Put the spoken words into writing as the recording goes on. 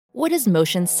What does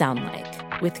motion sound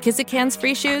like? With Kizik Hands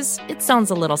Free Shoes, it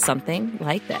sounds a little something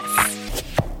like this.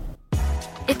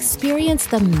 Experience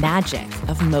the magic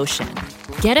of motion.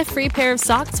 Get a free pair of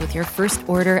socks with your first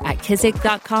order at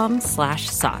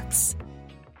kizik.com/socks.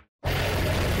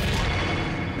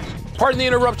 Pardon the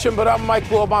interruption, but I'm Mike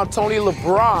Wilbon. Tony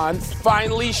LeBron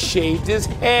finally shaved his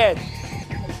head.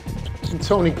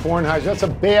 Tony Kornheiser, that's a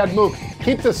bad move.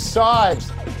 Keep the sides.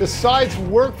 The sides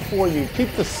work for you.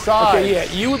 Keep the sides. Okay, yeah,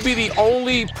 you would be the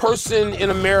only person in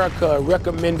America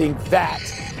recommending that.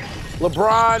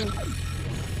 LeBron,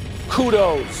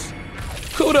 kudos.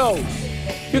 Kudos.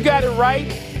 You got it right.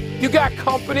 You got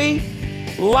company.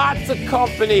 Lots of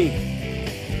company.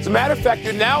 As a matter of fact,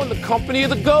 you're now in the company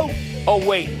of the GOAT. Oh,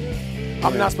 wait.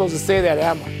 I'm not supposed to say that,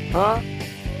 am I? Huh?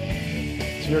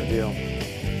 It's your deal.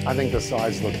 I think the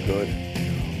sides look good.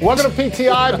 Welcome to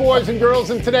PTI, boys and girls.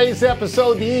 In today's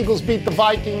episode, the Eagles beat the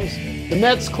Vikings. The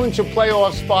Mets clinch a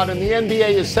playoff spot, and the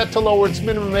NBA is set to lower its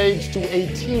minimum age to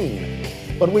 18.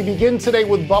 But we begin today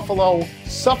with Buffalo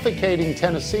suffocating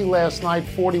Tennessee last night,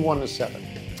 41-7.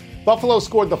 Buffalo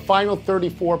scored the final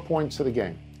 34 points of the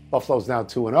game. Buffalo's now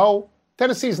 2-0.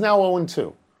 Tennessee's now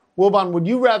 0-2. Wilbon, would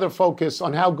you rather focus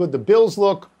on how good the Bills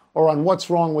look or on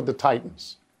what's wrong with the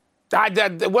Titans?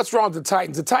 What's wrong with the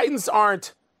Titans? The Titans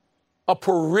aren't a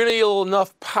perennial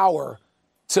enough power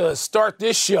to start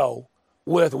this show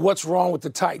with what's wrong with the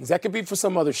Titans. That could be for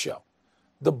some other show.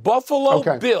 The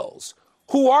Buffalo Bills,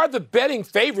 who are the betting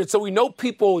favorites, so we know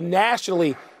people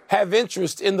nationally have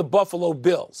interest in the Buffalo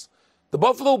Bills. The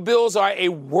Buffalo Bills are a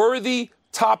worthy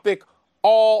topic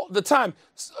all the time.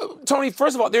 Tony,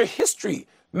 first of all, their history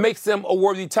makes them a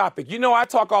worthy topic. You know, I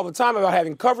talk all the time about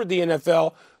having covered the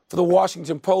NFL for the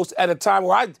Washington Post at a time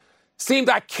where I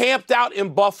camped out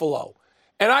in Buffalo.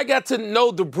 And I got to know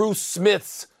the Bruce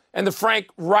Smiths and the Frank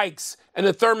Reichs and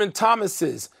the Thurman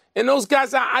Thomases. And those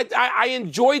guys, I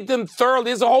enjoyed them thoroughly.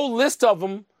 There's a whole list of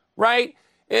them, right?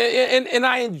 And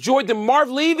I enjoyed them.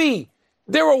 Marv Levy,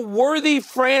 they're a worthy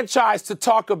franchise to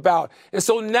talk about. And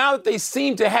so now that they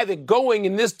seem to have it going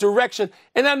in this direction,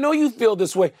 and I know you feel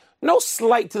this way, no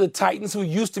slight to the Titans, who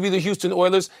used to be the Houston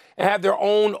Oilers and have their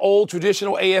own old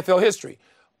traditional AFL history.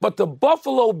 But the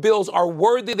Buffalo Bills are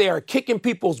worthy. They are kicking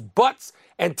people's butts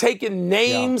and taking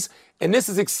names, and this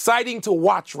is exciting to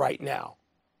watch right now.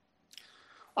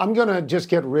 I'm going to just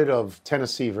get rid of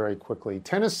Tennessee very quickly.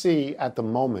 Tennessee at the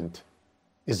moment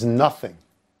is nothing,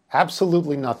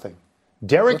 absolutely nothing.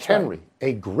 Derrick Henry,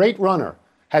 a great runner,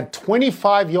 had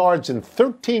 25 yards and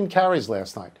 13 carries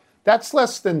last night. That's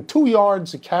less than 2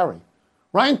 yards a carry.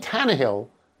 Ryan Tannehill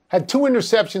had 2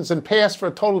 interceptions and passed for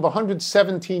a total of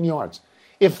 117 yards.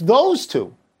 If those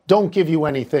two don't give you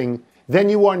anything, then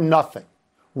you are nothing.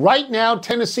 Right now,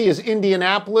 Tennessee is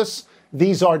Indianapolis.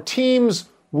 These are teams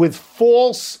with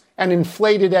false and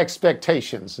inflated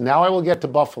expectations. Now I will get to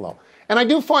Buffalo. And I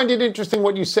do find it interesting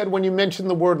what you said when you mentioned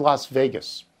the word Las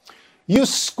Vegas. You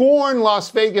scorn Las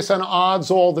Vegas on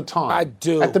odds all the time. I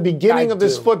do. At the beginning of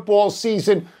this football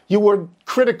season, you were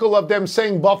critical of them,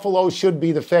 saying Buffalo should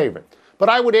be the favorite. But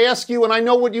I would ask you, and I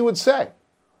know what you would say,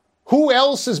 who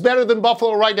else is better than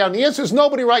Buffalo right now? And the answer is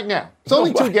nobody right now. It's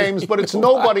only 2 games, but it's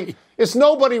nobody. It's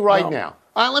nobody right now.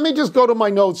 Let me just go to my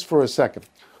notes for a second.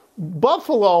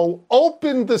 Buffalo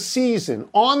opened the season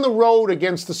on the road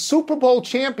against the Super Bowl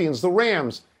champions, the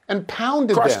Rams, and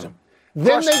pounded them.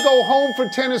 Then they go home for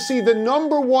Tennessee, the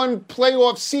number 1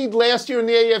 playoff seed last year in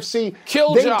the AFC.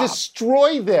 They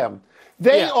destroy them.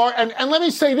 They are, and let me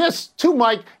say this too,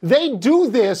 Mike, they do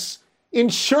this in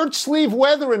shirt sleeve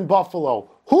weather in Buffalo.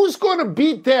 Who's going to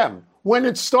beat them when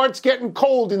it starts getting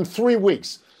cold in 3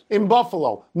 weeks in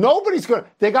Buffalo? Nobody's going to.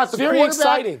 They got the quarterback.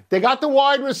 Exciting. They got the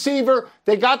wide receiver.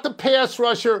 They got the pass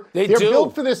rusher. They're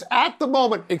built for this at the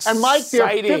moment. And Mike, they're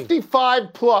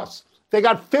 55 plus. They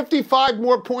got 55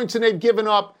 more points than they've given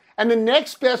up. And the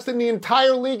next best in the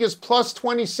entire league is plus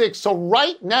 26. So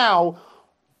right now,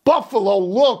 Buffalo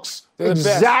looks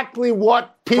exactly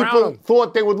what people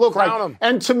thought they would look like.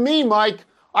 And to me, Mike,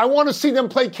 I want to see them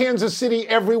play Kansas City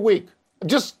every week.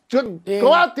 Just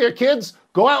go out there, kids.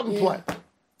 Go out and play.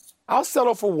 I'll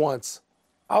settle for once.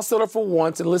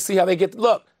 And let's see how they get.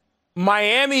 Look,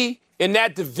 Miami in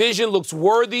that division looks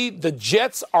worthy. The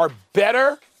Jets are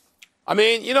better. I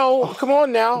mean, come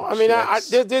on now. I mean,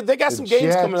 they got some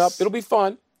games coming up. It'll be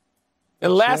fun.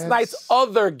 And last night's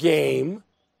other game,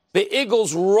 the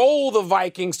Eagles roll the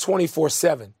Vikings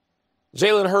 24-7.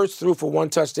 Jalen Hurts threw for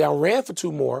 1 touchdown, ran for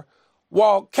 2 more.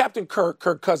 While Captain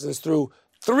Kirk Cousins, threw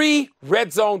 3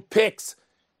 red zone picks,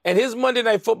 and his Monday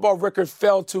Night Football record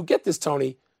fell to, get this,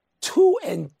 Tony,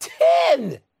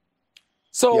 2-10.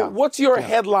 So what's your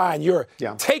headline, your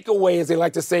takeaway, as they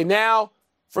like to say now,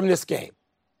 from this game?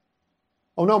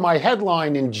 Oh, no, my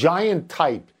headline in giant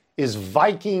type is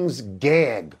Vikings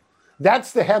gag.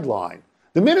 That's the headline.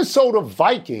 The Minnesota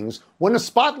Vikings, when the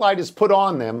spotlight is put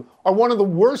on them, are one of the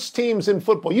worst teams in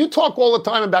football. You talk all the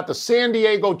time about the San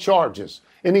Diego Chargers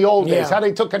in the old days, how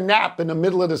they took a nap in the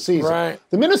middle of the season. Right.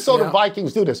 The Minnesota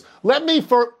Vikings do this. Let me,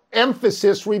 for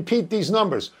emphasis, repeat these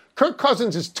numbers. Kirk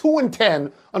Cousins is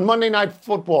 2-10 on Monday Night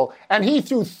Football, and he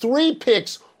threw 3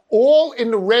 picks all in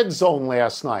the red zone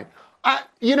last night. I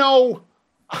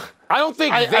don't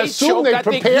think I they assume choked.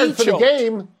 they prepared for the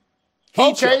game.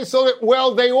 He choked. So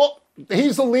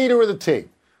he's the leader of the team.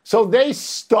 So they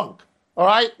stunk. All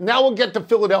right. Now we'll get to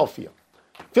Philadelphia.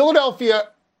 Philadelphia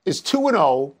is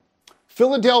 2-0.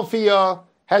 Philadelphia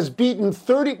has beaten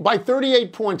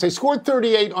 38 points. They scored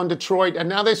 38 on Detroit, and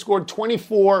now they scored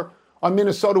 24 on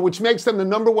Minnesota, which makes them the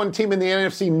number 1 team in the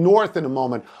NFC North in a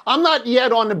moment. I'm not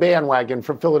yet on the bandwagon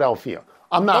for Philadelphia.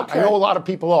 I'm not. Okay. I know a lot of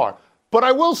people are. But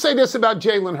I will say this about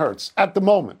Jalen Hurts at the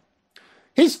moment.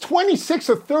 He's 26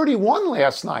 of 31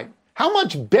 last night. How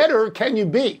much better can you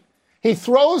be? He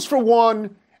throws for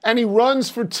 1 and he runs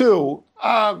for 2.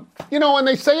 And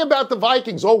they say about the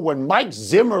Vikings, when Mike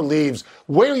Zimmer leaves,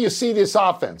 wait till you see this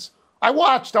offense. I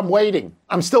watched. I'm waiting.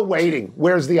 I'm still waiting.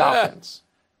 Where's the offense?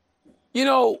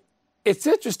 It's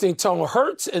interesting, Tone.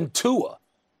 Hurts and Tua.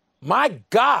 My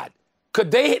God.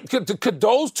 Could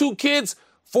those 2 kids,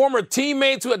 former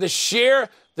teammates who had to share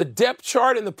the depth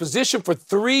chart in the position for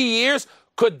 3 years,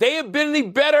 could they have been any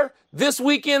better this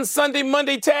weekend, Sunday,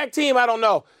 Monday tag team? I don't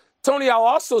know. Tony, I'll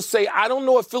also say I don't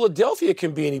know if Philadelphia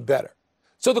can be any better.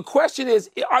 So the question is,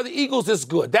 are the Eagles this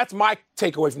good? That's my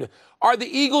takeaway from this. Are the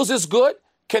Eagles this good?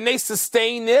 Can they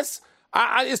sustain this?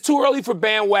 It's too early for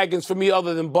bandwagons for me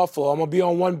other than Buffalo. I'm going to be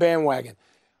on one bandwagon.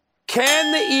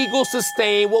 Can the Eagles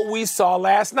sustain what we saw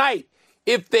last night?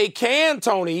 If they can,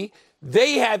 Tony,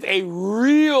 they have a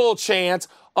real chance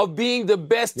of being the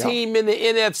best team in the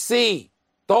NFC,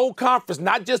 the whole conference,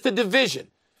 not just the division.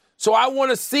 So I want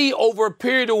to see over a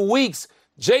period of weeks,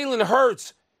 Jalen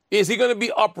Hurts, is he going to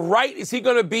be upright? Is he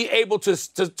going to be able to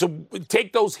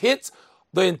take those hits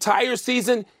the entire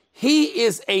season? He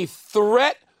is a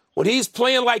threat when he's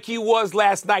playing like he was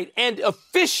last night and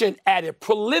efficient at it,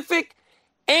 prolific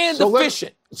and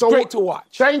efficient. Great to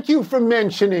watch. Thank you for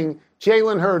mentioning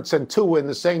Jalen Hurts and Tua in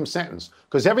the same sentence,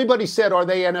 because everybody said, are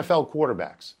they NFL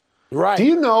quarterbacks? Right. Do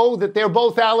you know that they're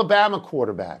both Alabama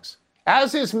quarterbacks,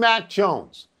 as is Mac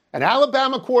Jones? And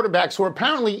Alabama quarterbacks, who are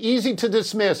apparently easy to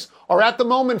dismiss, are at the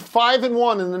moment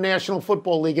 5-1 in the National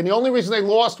Football League. And the only reason they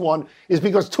lost one is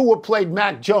because Tua played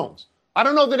Mac Jones. I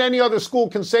don't know that any other school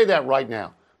can say that right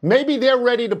now. Maybe they're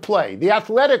ready to play. The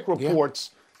Athletic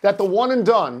reports that the one and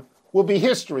done will be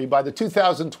history by the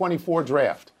 2024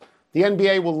 draft. The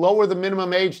NBA will lower the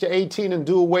minimum age to 18 and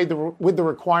do away with the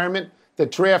requirement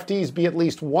that draftees be at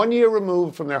least 1 year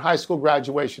removed from their high school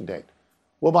graduation date.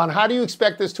 Wilbon, how do you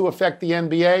expect this to affect the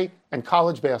NBA and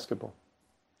college basketball?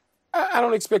 I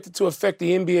don't expect it to affect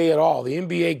the NBA at all. The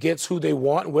NBA gets who they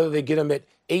want. Whether they get them at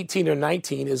 18 or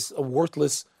 19 is a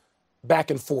worthless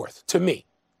back and forth to me.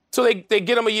 So they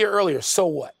get them a year earlier. So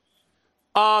what?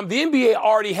 The NBA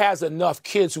already has enough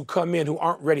kids who come in who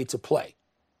aren't ready to play.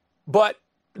 But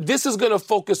this is going to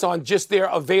focus on just their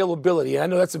availability. And I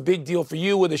know that's a big deal for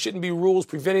you, where there shouldn't be rules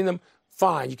preventing them.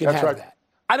 Fine, you can have that.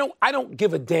 I don't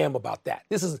give a damn about that.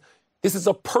 This is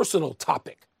a personal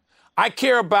topic. I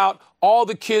care about all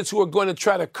the kids who are going to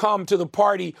try to come to the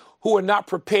party who are not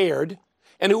prepared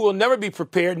and who will never be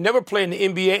prepared, never play in the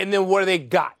NBA, and then what do they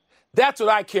got? That's what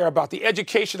I care about, the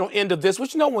educational end of this,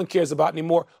 which no one cares about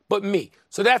anymore but me.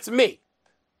 So that's me.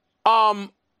 I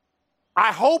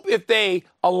hope if they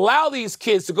allow these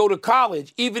kids to go to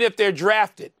college, even if they're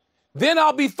drafted, then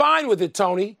I'll be fine with it,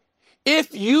 Tony.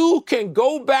 If you can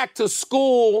go back to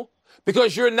school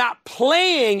because you're not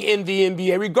playing in the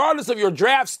NBA, regardless of your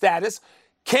draft status,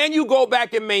 can you go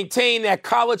back and maintain that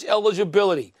college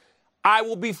eligibility? I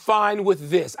will be fine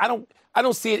with this. I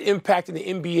don't see it impacting the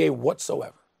NBA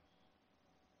whatsoever.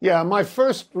 Yeah, my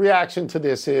first reaction to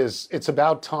this is it's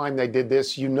about time they did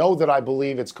this. You know that I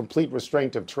believe it's complete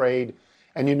restraint of trade,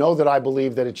 and you know that I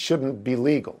believe that it shouldn't be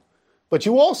legal. But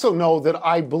you also know that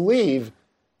I believe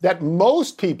that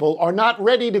most people are not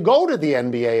ready to go to the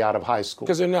NBA out of high school.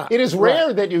 Because they're not. It is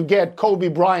rare that you get Kobe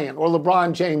Bryant or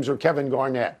LeBron James or Kevin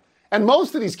Garnett. And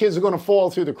most of these kids are going to fall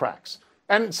through the cracks.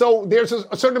 And so there's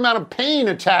a certain amount of pain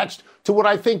attached to what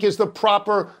I think is the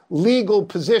proper legal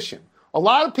position. A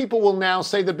lot of people will now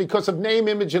say that because of name,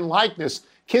 image, and likeness,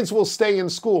 kids will stay in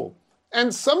school.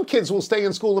 And some kids will stay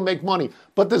in school and make money.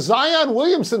 But the Zion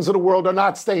Williamsons of the world are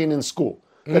not staying in school.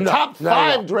 The top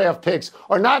 5 draft picks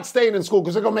are not staying in school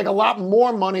because they're going to make a lot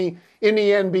more money in the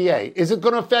NBA. Is it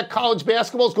going to affect college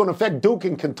basketball? It's going to affect Duke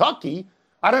and Kentucky.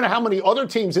 I don't know how many other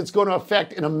teams it's going to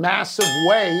affect in a massive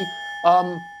way.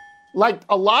 Like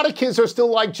a lot of kids are still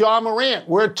like John Morant,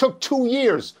 where it took 2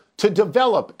 years to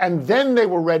develop, and then they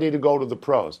were ready to go to the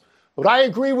pros. But I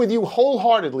agree with you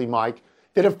wholeheartedly, Mike,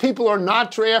 that if people are not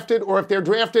drafted or if they're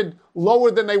drafted lower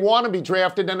than they want to be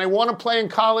drafted and they want to play in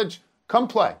college, come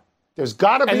play. There's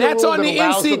got to be a rule that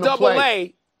allows them to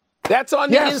play. That's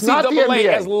on the NCAA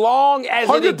as long as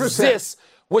 100%. It exists,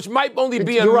 which might only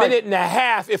be a minute and a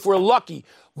half if we're lucky.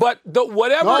 But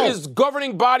whatever is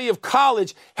governing body of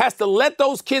college has to let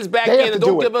those kids back in and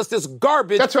don't give us this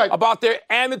garbage about their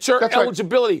amateur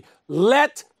eligibility.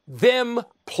 Let them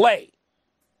play.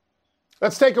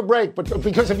 Let's take a break, but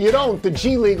because if you don't, the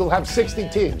G League will have 60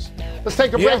 teams. Let's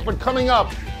take a break, but coming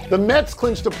up, the Mets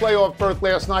clinched a playoff berth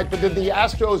last night, but did the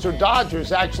Astros or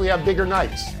Dodgers actually have bigger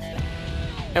nights?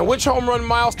 And which home run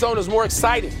milestone is more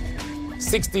exciting,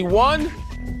 61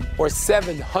 or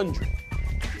 700?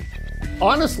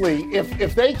 Honestly,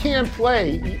 if they can't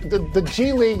play, the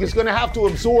G League is going to have to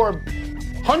absorb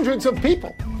hundreds of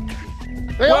people.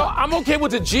 I'm okay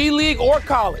with the G League or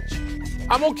college.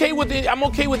 I'm okay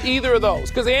with either of those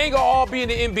because they ain't gonna all be in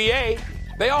the NBA.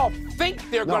 They all think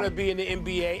they're gonna be in the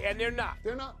NBA, and they're not.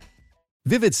 They're not.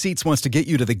 Vivid Seats wants to get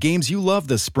you to the games you love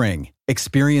this spring.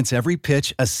 Experience every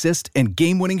pitch, assist, and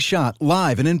game-winning shot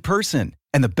live and in person.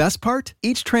 And the best part?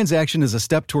 Each transaction is a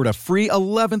step toward a free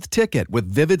 11th ticket with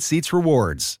Vivid Seats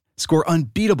rewards. Score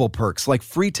unbeatable perks like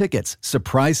free tickets,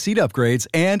 surprise seat upgrades,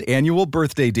 and annual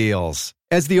birthday deals.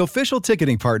 As the official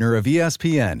ticketing partner of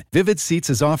ESPN, Vivid Seats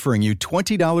is offering you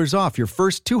 $20 off your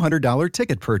first $200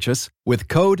 ticket purchase with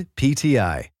code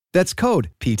PTI. That's code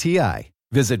PTI.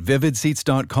 Visit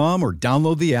vividseats.com or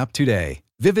download the app today.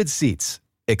 Vivid Seats.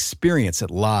 Experience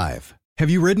it live. Have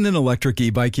you ridden an electric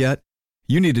e-bike yet?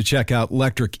 You need to check out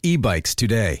Lectric E-Bikes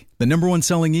today, the #1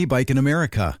 selling e-bike in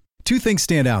America. 2 things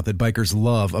stand out that bikers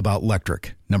love about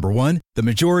Lectric. Number 1, the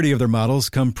majority of their models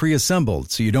come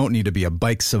pre-assembled, so you don't need to be a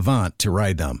bike savant to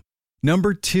ride them.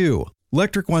 Number 2,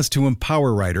 Lectric wants to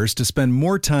empower riders to spend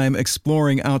more time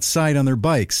exploring outside on their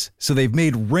bikes, so they've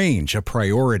made range a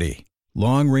priority.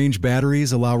 Long-range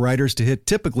batteries allow riders to hit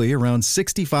typically around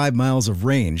 65 miles of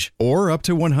range, or up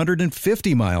to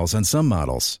 150 miles on some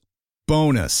models.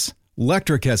 Bonus,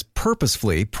 Lectric has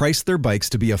purposefully priced their bikes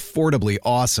to be affordably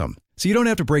awesome, so you don't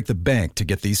have to break the bank to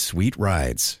get these sweet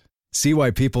rides. See why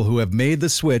people who have made the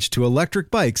switch to electric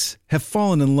bikes have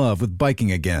fallen in love with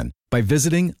biking again by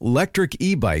visiting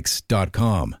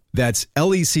lectricebikes.com. That's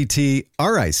LECTRIC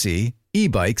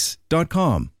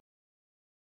ebikes.com.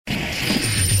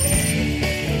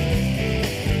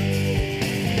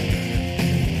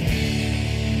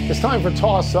 It's time for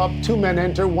Toss Up. 2 men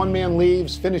enter, 1 man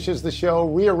leaves, finishes the show,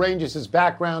 rearranges his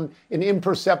background in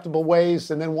imperceptible ways,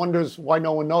 and then wonders why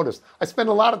no one noticed. I spent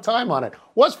a lot of time on it.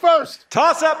 What's first?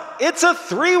 Toss Up, it's a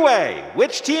 3-way.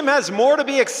 Which team has more to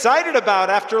be excited about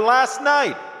after last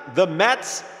night? The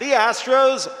Mets, the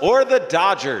Astros, or the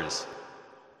Dodgers?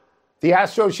 The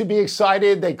Astros should be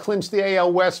excited. They clinched the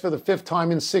AL West for the 5th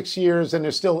time in 6 years, and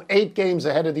they're still 8 games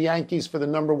ahead of the Yankees for the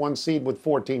 #1 seed with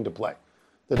 14 to play.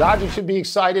 The Dodgers should be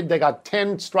excited. They got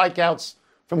 10 strikeouts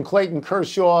from Clayton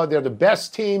Kershaw. They're the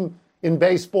best team in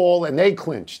baseball, and they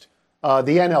clinched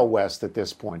the NL West at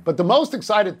this point. But the most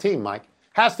excited team, Mike,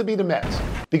 has to be the Mets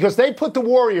because they put the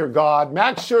Warrior God,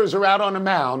 Max Scherzer, out on a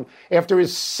mound after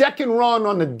his 2nd run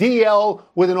on the DL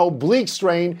with an oblique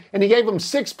strain, and he gave him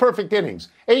 6 perfect innings.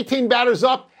 18 batters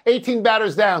up, 18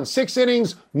 batters down, 6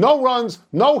 innings, no runs,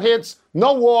 no hits,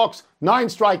 no walks, 9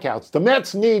 strikeouts. The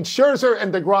Mets need Scherzer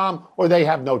and DeGrom, or they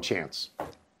have no chance.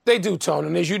 They do, Tone.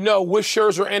 And as you know, with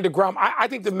Scherzer and DeGrom, I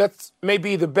think the Mets may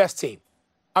be the best team.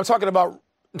 I'm talking about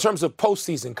in terms of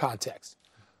postseason context.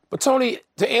 But, Tony,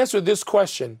 to answer this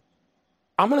question,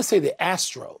 I'm going to say the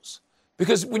Astros.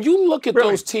 Because when you look at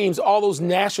those teams, all those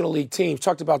National League teams,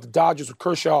 talked about the Dodgers with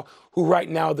Kershaw, who right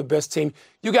now are the best team.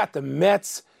 You got the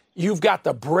Mets. You've got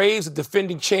the Braves, the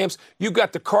defending champs. You've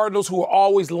got the Cardinals, who are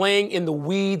always laying in the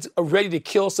weeds, ready to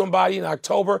kill somebody in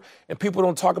October, and people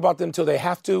don't talk about them until they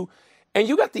have to. And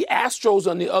you got the Astros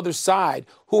on the other side,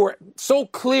 who are so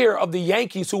clear of the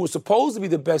Yankees, who were supposed to be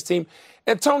the best team.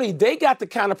 And, Tony, they got the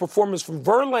kind of performance from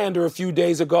Verlander a few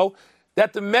days ago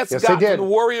that the Mets got from the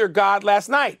Warrior God last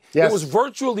night. It was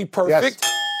virtually perfect.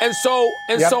 And so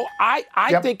I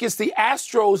think it's the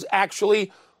Astros,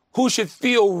 actually, who should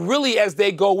feel really as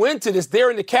they go into this. They're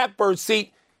in the catbird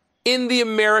seat in the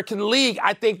American League.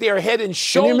 I think they're head and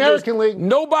shoulders. In the American League.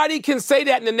 Nobody can say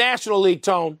that in the National League,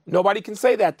 Tone. Nobody can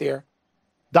say that there.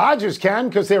 Dodgers can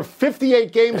because they're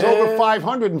 58 games over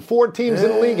 500 and 4 teams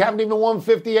in the league haven't even won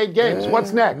 58 games.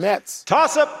 What's next? Mets.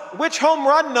 Toss-up, which home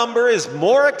run number is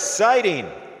more exciting,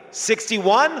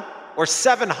 61 or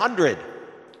 700?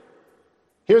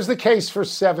 Here's the case for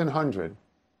 700.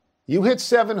 You hit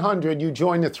 700, you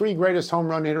join the 3 greatest home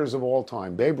run hitters of all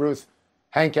time, Babe Ruth,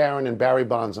 Hank Aaron, and Barry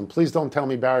Bonds. And please don't tell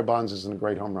me Barry Bonds isn't a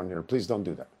great home run hitter. Please don't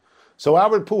do that. So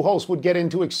Albert Pujols would get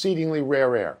into exceedingly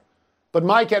rare air. But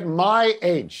Mike, at my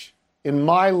age, in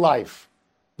my life,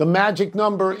 the magic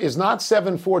number is not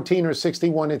 714 or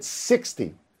 61, it's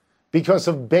 60 because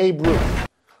of Babe Ruth.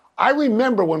 I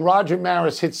remember when Roger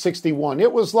Maris hit 61.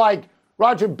 It was like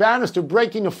Roger Bannister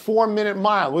breaking a 4-minute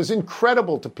mile. It was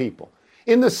incredible to people.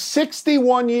 In the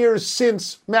 61 years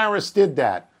since Maris did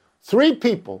that, 3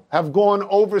 people have gone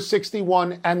over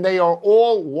 61, and they are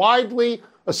all widely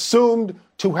assumed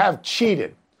to have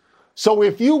cheated. So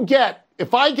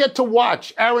if I get to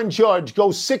watch Aaron Judge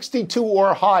go 62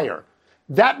 or higher,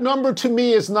 that number to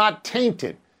me is not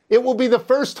tainted. It will be the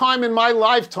first time in my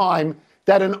lifetime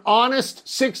that an honest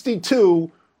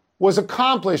 62 was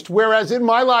accomplished, whereas in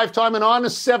my lifetime, an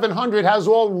honest 700 has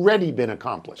already been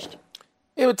accomplished.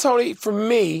 Yeah, but Tony, for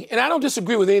me, and I don't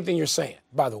disagree with anything you're saying,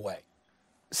 by the way,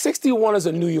 61 is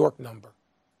a New York number.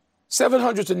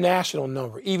 700 is a national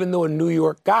number, even though a New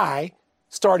York guy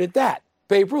started that,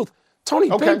 Babe Ruth.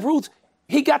 Tony, Okay. Babe Ruth,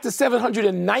 he got to 700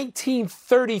 in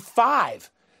 1935.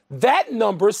 That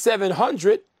number,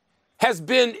 700, has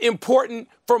been important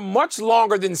for much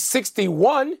longer than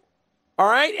 61, all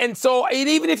right? And so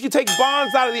even if you take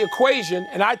Bonds out of the equation,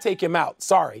 and I take him out,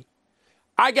 sorry,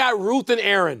 I got Ruth and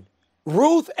Aaron.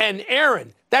 Ruth and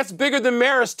Aaron, that's bigger than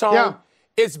Maris, Tone. Yeah.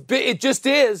 It just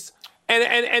is.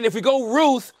 And if we go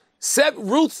Ruth's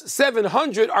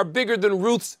 700 are bigger than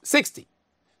Ruth's 60.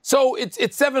 So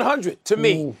it's 700 to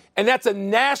me. Ooh. And that's a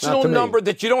national Not to me. number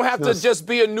that you don't have to just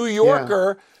be a New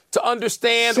Yorker to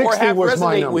understand or have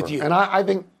resonate with you. And I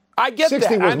think I get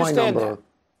 60 that. I was my understand number. that.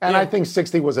 And Yeah. I think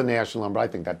 60 was a national number. I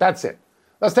think that. That's it.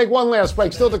 Let's take one last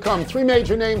break. Still to come, 3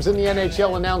 major names in the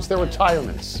NHL announced their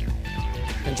retirements.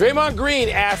 And Draymond Green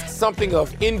asked something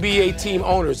of NBA team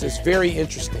owners. It's very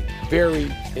interesting.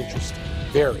 Very interesting.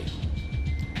 Very.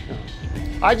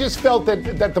 I just felt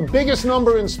that the biggest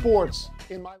number in sports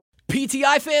in my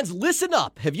PTI fans, listen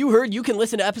up. Have you heard you can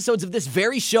listen to episodes of this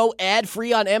very show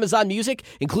ad-free on Amazon Music,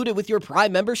 included with your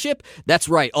Prime membership? That's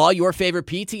right. All your favorite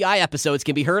PTI episodes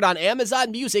can be heard on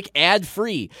Amazon Music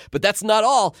ad-free. But that's not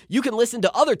all. You can listen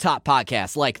to other top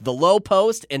podcasts like The Low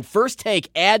Post and First Take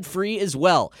ad-free as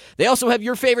well. They also have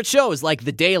your favorite shows like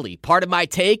The Daily, Part of My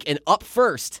Take, and Up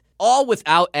First, all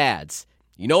without ads.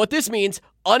 You know what this means?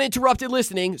 Uninterrupted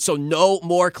listening, so no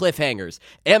more cliffhangers.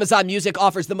 Amazon Music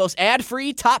offers the most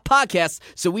ad-free top podcasts,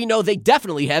 so we know they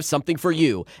definitely have something for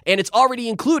you. And it's already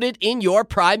included in your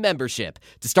Prime membership.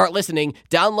 To start listening,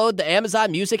 download the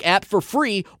Amazon Music app for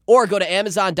free or go to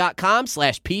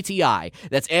amazon.com/PTI.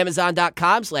 That's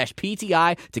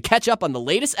amazon.com/PTI to catch up on the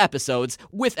latest episodes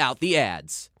without the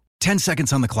ads. 10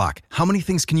 seconds on the clock. How many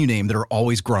things can you name that are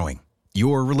always growing?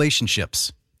 Your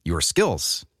relationships, your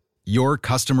skills, your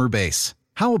customer base.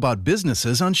 How about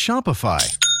businesses on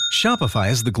Shopify? Shopify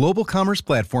is the global commerce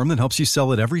platform that helps you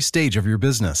sell at every stage of your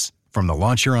business. From the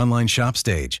launch your online shop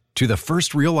stage, to the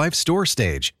first real-life store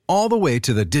stage, all the way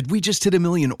to the did we just hit a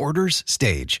million orders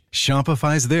stage.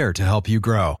 Shopify's there to help you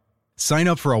grow. Sign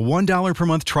up for a $1 per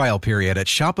month trial period at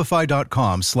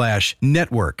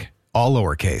shopify.com/network, all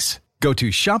lowercase. Go to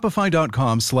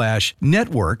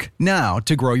shopify.com/network now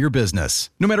to grow your business,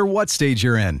 no matter what stage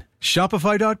you're in.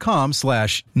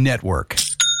 Shopify.com/network.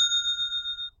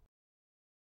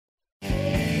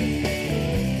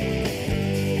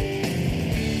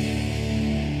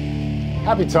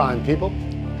 Happy time, people.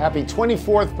 Happy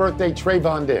 24th birthday,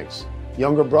 Trayvon Diggs,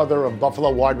 younger brother of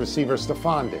Buffalo wide receiver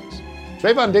Stephon Diggs.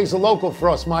 Trayvon Diggs, a local for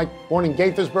us, Mike, born in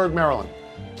Gaithersburg, Maryland.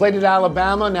 Played at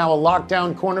Alabama, now a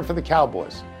lockdown corner for the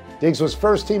Cowboys. Diggs was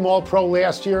first-team All-Pro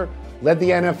last year, led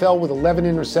the NFL with 11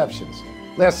 interceptions.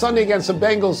 Last Sunday against the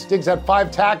Bengals, Diggs had 5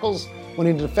 tackles when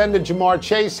he defended Jamar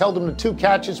Chase, held him to 2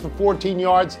 catches for 14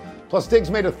 yards. Plus,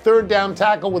 Diggs made a third down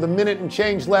tackle with a minute and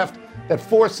change left that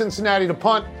forced Cincinnati to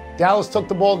punt. Dallas took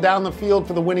the ball down the field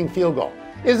for the winning field goal.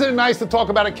 Isn't it nice to talk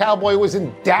about a Cowboy who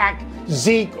isn't Dak,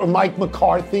 Zeke, or Mike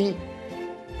McCarthy?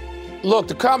 Look,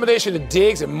 the combination of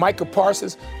Diggs and Micah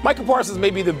Parsons may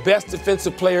be the best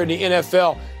defensive player in the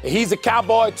NFL. And he's a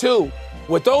Cowboy, too.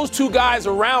 With those two guys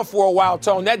around for a while,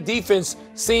 Tone, that defense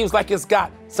seems like it's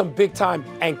got some big-time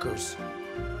anchors.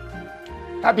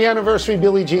 Happy anniversary,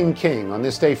 Billie Jean King. On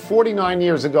this day 49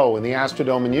 years ago in the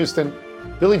Astrodome in Houston,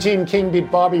 Billie Jean King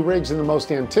beat Bobby Riggs in the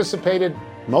most anticipated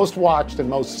most watched, and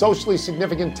most socially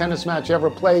significant tennis match ever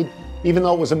played, even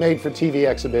though it was a made-for-TV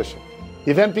exhibition.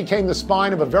 The event became the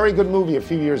spine of a very good movie a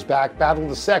few years back, Battle of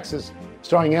the Sexes,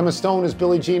 starring Emma Stone as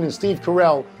Billie Jean and Steve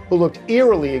Carell, who looked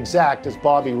eerily exact as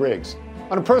Bobby Riggs.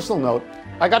 On a personal note,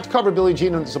 I got to cover Billie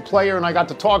Jean as a player, and I got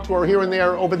to talk to her here and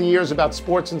there over the years about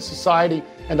sports and society,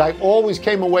 and I always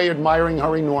came away admiring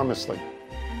her enormously.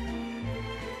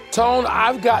 Tone,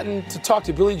 I've gotten to talk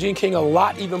to Billie Jean King a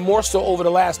lot, even more so over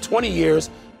the last 20 years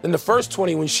than the first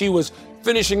 20 when she was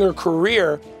finishing her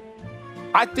career.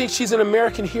 I think she's an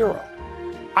American hero.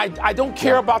 I don't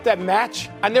care about that match.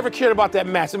 I never cared about that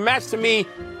match. The match to me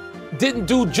didn't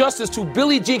do justice to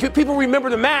Billie Jean. People remember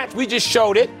the match. We just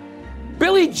showed it.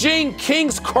 Billie Jean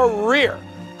King's career,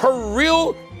 her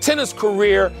real tennis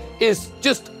career, is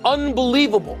just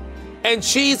unbelievable. And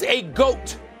she's a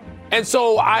GOAT. And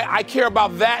so I care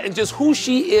about that and just who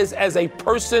she is as a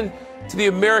person to the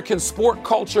American sport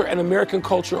culture and American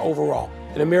culture overall.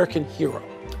 An American hero.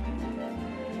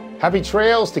 Happy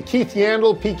trails to Keith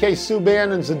Yandle, PK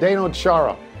Subban, and Zdeno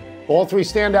Chara. All three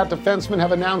standout defensemen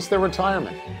have announced their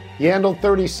retirement. Yandle,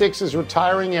 36, is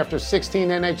retiring after 16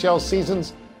 NHL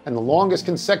seasons and the longest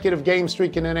consecutive game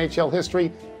streak in NHL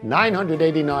history,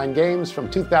 989 games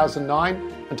from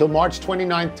 2009 until March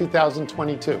 29,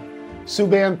 2022.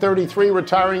 Subban, 33,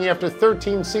 retiring after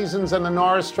 13 seasons and the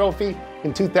Norris Trophy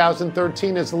in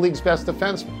 2013 as the league's best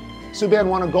defenseman. Subban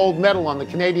won a gold medal on the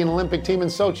Canadian Olympic team in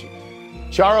Sochi.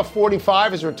 Chara,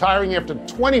 45, is retiring after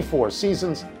 24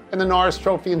 seasons and the Norris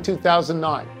Trophy in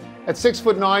 2009. At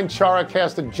 6'9", Chara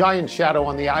cast a giant shadow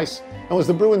on the ice and was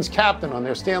the Bruins' captain on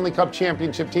their Stanley Cup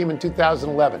championship team in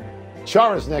 2011.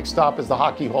 Chara's next stop is the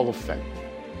Hockey Hall of Fame.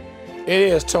 It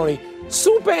is, Tony.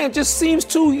 Subban just seems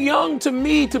too young to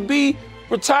me to be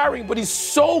retiring, but he's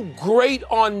so great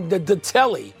on the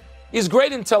telly. He's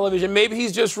great in television. Maybe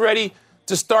he's just ready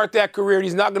to start that career.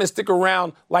 He's not going to stick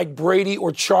around like Brady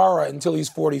or Chara until he's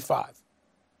 45.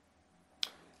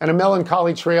 And a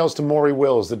melancholy trails to Maury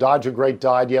Wills. The Dodger great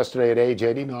died yesterday at age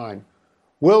 89.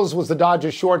 Wills was the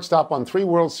Dodgers shortstop on 3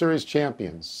 World Series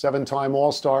champions, 7-time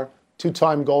All-Star,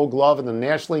 2-time Gold Glove, and the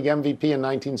National League MVP in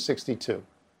 1962.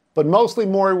 But mostly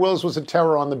Maury Wills was a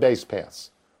terror on the base paths.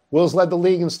 Wills led the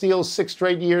league in steals 6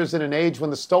 straight years in an age when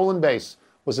the stolen base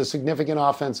was a significant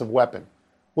offensive weapon.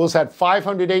 Wills had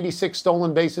 586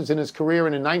 stolen bases in his career,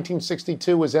 and in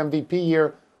 1962, his MVP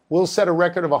year, Wills set a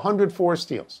record of 104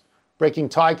 steals, breaking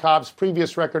Ty Cobb's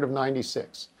previous record of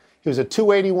 96. He was a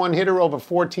 .281 hitter over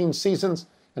 14 seasons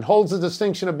and holds the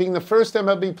distinction of being the first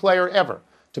MLB player ever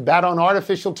to bat on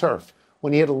artificial turf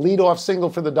when he hit a leadoff single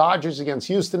for the Dodgers against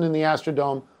Houston in the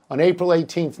Astrodome on April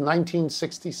 18,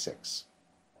 1966.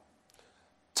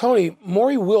 Tony,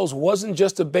 Maury Wills wasn't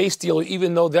just a base stealer,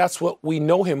 even though that's what we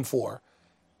know him for.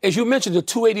 As you mentioned, a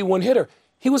 .281 hitter.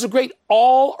 He was a great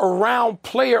all-around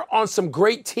player on some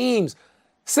great teams.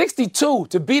 62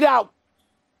 to beat out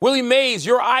Willie Mays,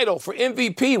 your idol, for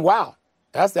MVP. Wow,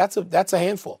 that's a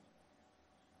handful.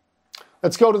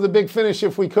 Let's go to the big finish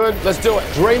if we could. Let's do it.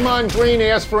 Draymond Green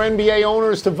asked for NBA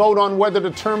owners to vote on whether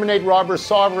to terminate Robert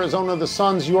Sarver as owner of the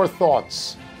Suns. Your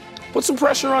thoughts? Put some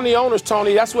pressure on the owners,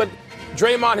 Tony. That's what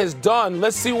Draymond has done.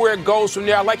 Let's see where it goes from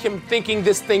there. I like him thinking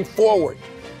this thing forward.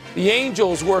 The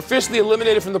Angels were officially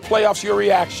eliminated from the playoffs. Your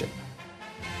reaction?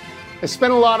 They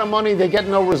spent a lot of money. They get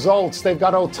no results. They've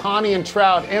got Ohtani and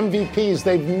Trout,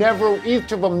 MVPs.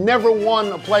 Each of them never won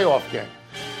a playoff game.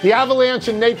 The Avalanche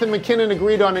and Nathan McKinnon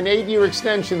agreed on an 8-year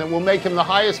extension that will make him the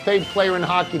highest paid player in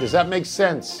hockey. Does that make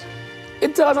sense?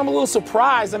 It does. I'm a little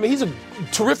surprised. I mean, he's a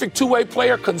terrific two-way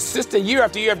player, consistent year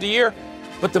after year after year.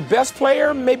 But the best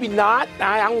player, maybe not.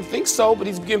 I don't think so, but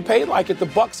he's getting paid like it. The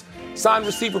Bucks signed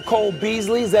receiver Cole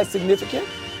Beasley. Is that significant?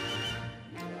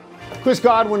 Chris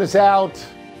Godwin is out.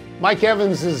 Mike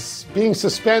Evans is being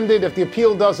suspended. If the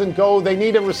appeal doesn't go, they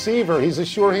need a receiver. He's a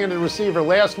sure-handed receiver.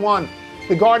 Last one.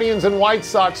 The Guardians and White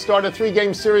Sox start a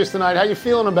 3-game series tonight. How you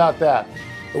feeling about that?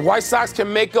 The White Sox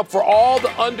can make up for all the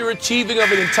underachieving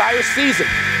of an entire season.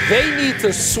 They need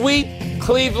to sweep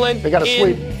Cleveland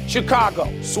in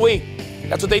Chicago. Sweep.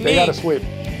 That's what they need. They got to sweep.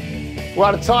 We're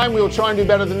out of time. We will try and do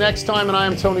better the next time, and I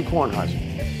am Tony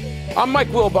Kornheiser. I'm Mike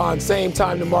Wilbon. Same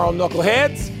time tomorrow,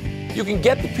 Knuckleheads. You can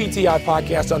get the PTI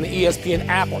podcast on the ESPN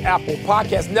app or Apple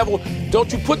Podcast. Neville,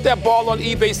 don't you put that ball on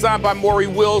eBay signed by Maury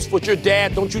Wills for your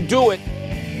dad. Don't you do it.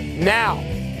 Now,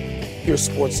 here's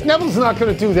SportsCenter. Neville's not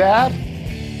going to do that.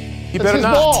 You better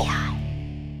not. Ball.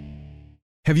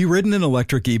 Have you ridden an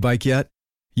electric e-bike yet?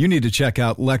 You need to check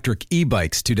out Lectric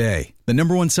E-Bikes today, the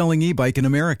 #1 selling e-bike in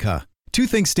America. 2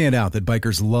 things stand out that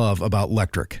bikers love about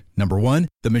Lectric. Number 1,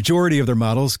 the majority of their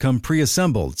models come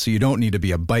pre-assembled, so you don't need to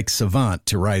be a bike savant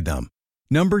to ride them.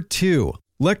 Number 2,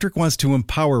 Lectric wants to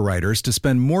empower riders to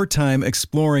spend more time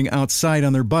exploring outside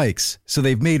on their bikes, so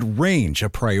they've made range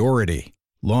a priority.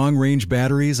 Long-range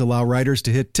batteries allow riders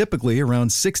to hit typically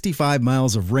around 65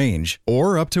 miles of range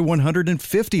or up to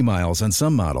 150 miles on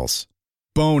some models.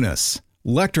 Bonus!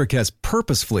 Lectric has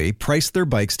purposefully priced their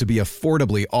bikes to be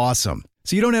affordably awesome,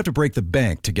 so you don't have to break the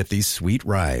bank to get these sweet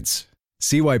rides.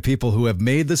 See why people who have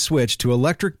made the switch to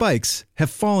electric bikes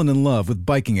have fallen in love with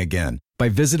biking again by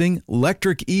visiting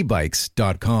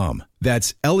lectricebikes.com.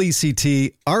 That's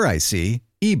LECTRIC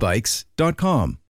ebikes.com.